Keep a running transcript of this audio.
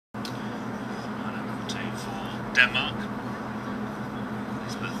Denmark.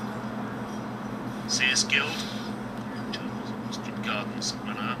 Lisbeth Seierskilde Jonstrupgaardens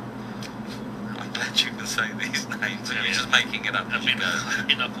Raneur. I'm glad you can say these names. You're just making it up as you go. I've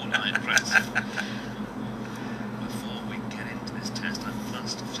been up all night, Press. Before we get into this test, I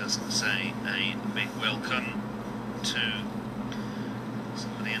must just say a big welcome to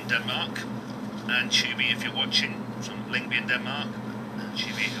somebody in Denmark, and Shubi, if you're watching from Lyngby in Denmark.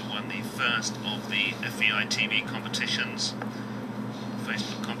 Shubi, who won the first of the FEI TV competitions,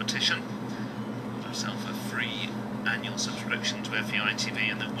 Facebook competition, got herself a free annual subscription to FEI TV,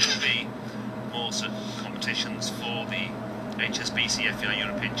 and there will be more competitions for the HSBC FEI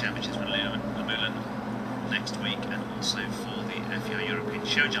European Championships in Lumen next week, and also for the FEI European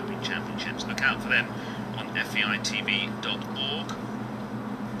Show Jumping Championships. Look out for them on feitv.org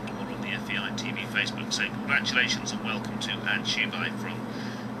or on the FEI TV Facebook. So congratulations and welcome to Anne Shubi from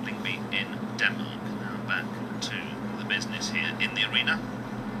Lyngby in Denmark. Now back to the business here in the arena.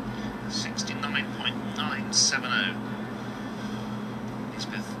 69.970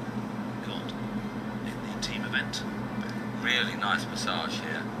 Lisbeth got in the team event. Really nice massage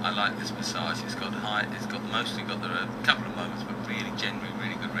here. I like this massage. It's got height. It's got mostly got a couple of moments, but really genuinely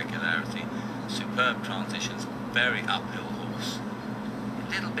really good regularity. Superb transitions. Very uphill horse. A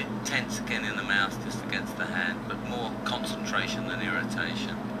little bit tense again in the mouth just against the hand, but more concentration than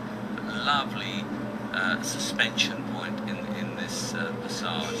irritation. But lovely suspension point in this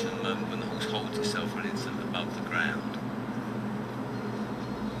massage. The moment when the horse holds itself for an instant above the ground.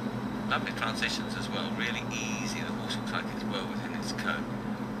 Lovely transitions as well, really easy. The horse looks like it's well within its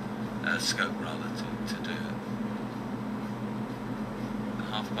scope rather, to do it. The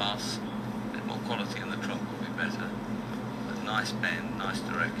half pass, a bit more quality in the trot would be better. But nice bend, nice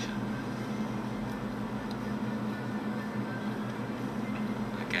direction.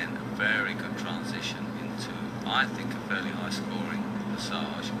 Again, a very good transition into, I think, a fairly high scoring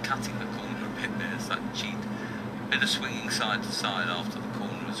massage. Cutting the corner a bit there, it's like cheat. A bit of swinging side to side after the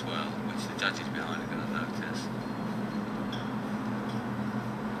corner as well, which the judges behind are going to notice.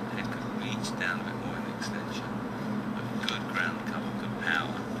 Head could reach down a bit more in the extension, but good ground cover, good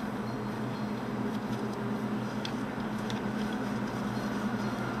power.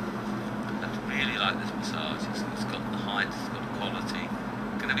 I really like this massage. It's got the height, it's got the quality.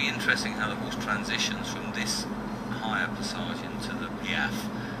 It's going to be interesting how the horse transitions from this higher passage into the piaffe,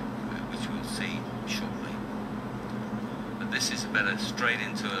 which we'll see shortly. This is better straight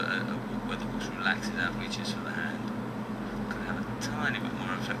into where the horse relaxes out, reaches for the hand. Could have a tiny bit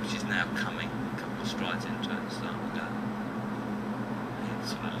more effect, which is now coming. A couple of strides into it, starting to go.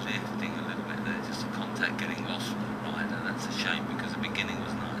 It's sort of lifting a little bit there, just the contact getting lost from the rider. That's a shame because the beginning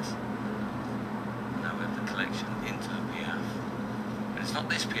was nice. Now we have the collection into the piaffe. But it's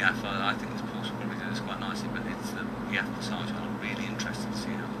not this piaffe. I think this horse will probably do this quite nicely, but it's the piaffe passage. I'm really interested to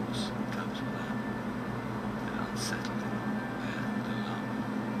see how the horse copes with that. A bit unsettled.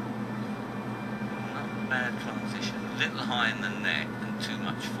 Bad transition, a little high in the neck and too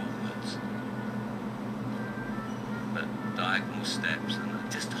much forwards, but diagonal steps and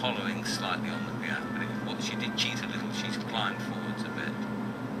just hollowing slightly on the piaffe. But what she did cheat a little, she's climbed forwards a bit.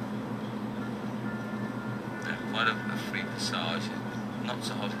 Quite a free passage, not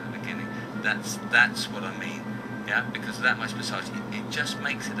so hot at the beginning. That's what I mean, yeah, because that much passage, it just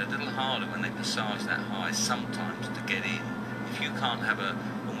makes it a little harder when they passage that high sometimes to get in. If you can't have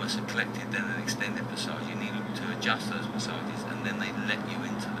almost a collected then an extended passage, you need to adjust those passages and then they let you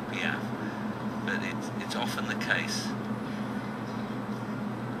into the piaffe. But it's often the case.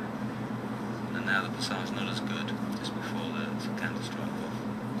 And now the passage is not as good just before the canter strike off.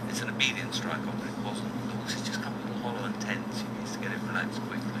 It's an obedient strike off, but it wasn't. The horse has just come a little hollow and tense. He needs to get it relaxed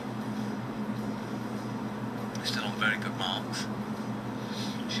quickly. They're still on very good marks.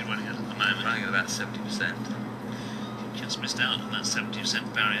 She's running at the moment. Running at about 70%. Just missed out on that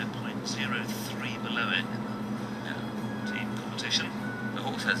 70% barrier, 0.03 below it in the team competition. The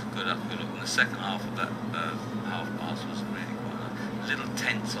horse has a good uphill look, and the second half of that half pass was really quite a little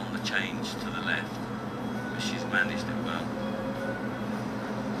tense on the change to the left, but she's managed it well.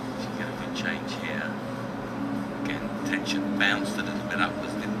 She get a good change here. Again, tension bounced a little bit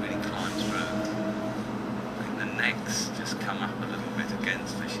upwards, didn't really climb through. I think the neck's just come up a little bit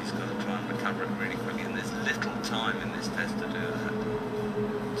against her. She's got to try and recover it really quickly, and there's little time in this test to do that.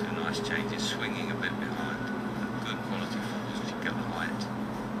 Two nice changes, swinging a bit behind. Good quality forwards, she get the height.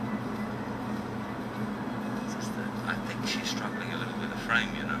 Just that I think she's struggling a little with the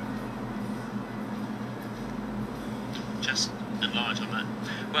frame, you know. Just enlarge on that.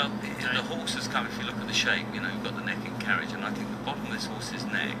 Well, the horse has come, if you look at the shape, you know, you've got the neck in carriage, and I think the bottom of this horse's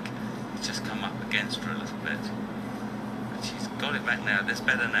neck is just come up against her a little bit. But she's got it back now. That's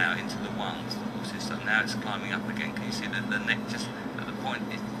better now into the ones, the horses. So now it's climbing up again. Can you see that the neck just at the point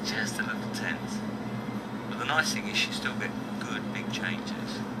is just a little tense? But the nice thing is she still get good big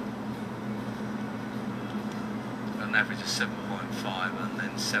changes. An average of 7.5 and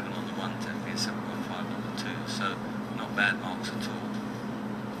then 7 on the 110 and 7.5 on the 2. So not bad marks at all.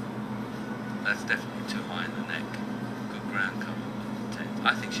 That's definitely too high in the neck. Good ground cover.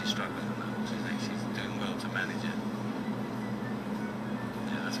 I think she's struggling on that horse. I think she's doing well to manage it.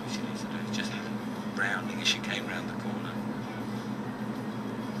 Yeah, that's what she needs to do. Just rounding as she came round the corner.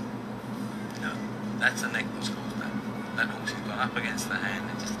 No, that's the neck that's caused that. That horse has gone up against the hand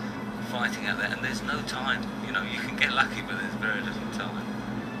and just fighting out there. And there's no time. You know, you can get lucky, but there's very little time.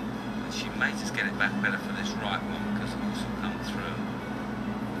 And she may just get it back better for this right one because the horse will come through.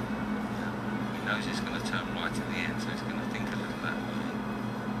 He knows he's going to turn right at the end, so he's going to think a little that way.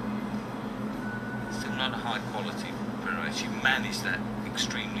 Still not a high quality Prix. She managed that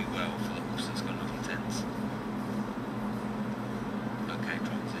extremely well for the horse that's got a little tense. Okay,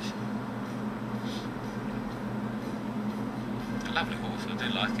 transition. A lovely horse, I do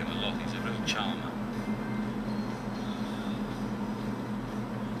like him a lot, he's a real charmer.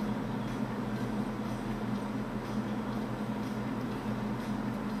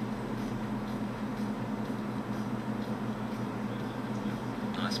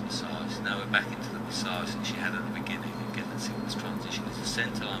 Massage. Now we're back into the massage that she had at the beginning. Again, let's see what this transition is. The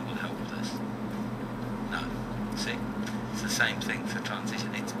centre line will help with this. No, see, it's the same thing for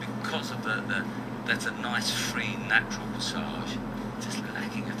transition. It's because of that's a nice, free, natural massage, just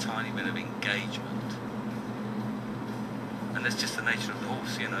lacking a tiny bit of engagement. And that's just the nature of the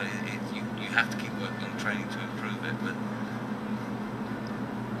horse. You know, you have to keep working on training to improve it, but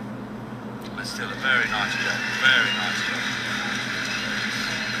still a very nice job. Very nice job.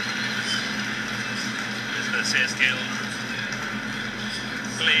 Seierskilde,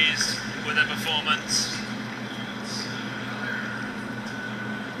 pleased with her performance.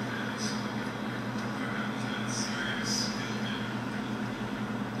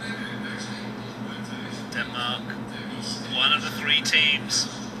 Denmark, one of the 3 teams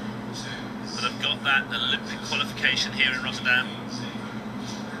that have got that Olympic qualification here in Rotterdam.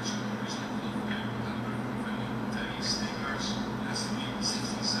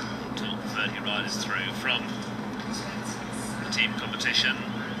 Top 30 riders through from the team competition.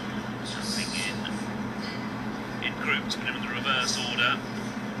 Something in groups, but in the reverse order.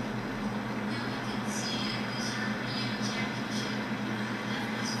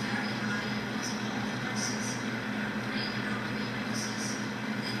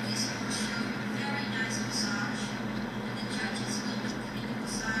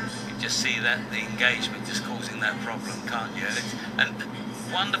 See that the engagement just causing that problem, can't you? And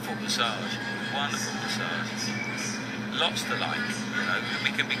wonderful massage, wonderful massage. Lots to like, you know.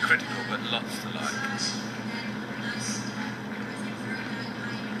 We can be critical, but lots to like.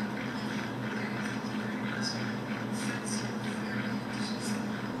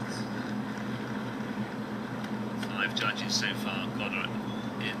 Five judges so far got her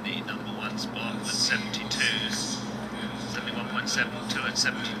in the #1 spot at 72s. 71.72 at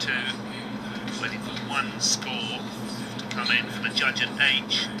 72. Waiting for one score to come in for the judge at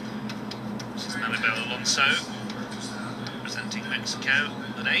H. This is Maribel Alonso, representing Mexico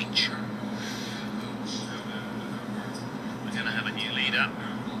at H. We're going to have a new leader.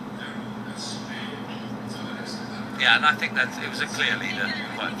 Yeah, and I think that it was a clear leader,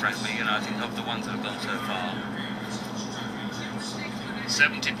 quite frankly. You know, I think of the ones that have gone so far.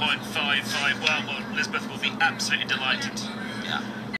 70.55. Well, Lisbeth will be absolutely delighted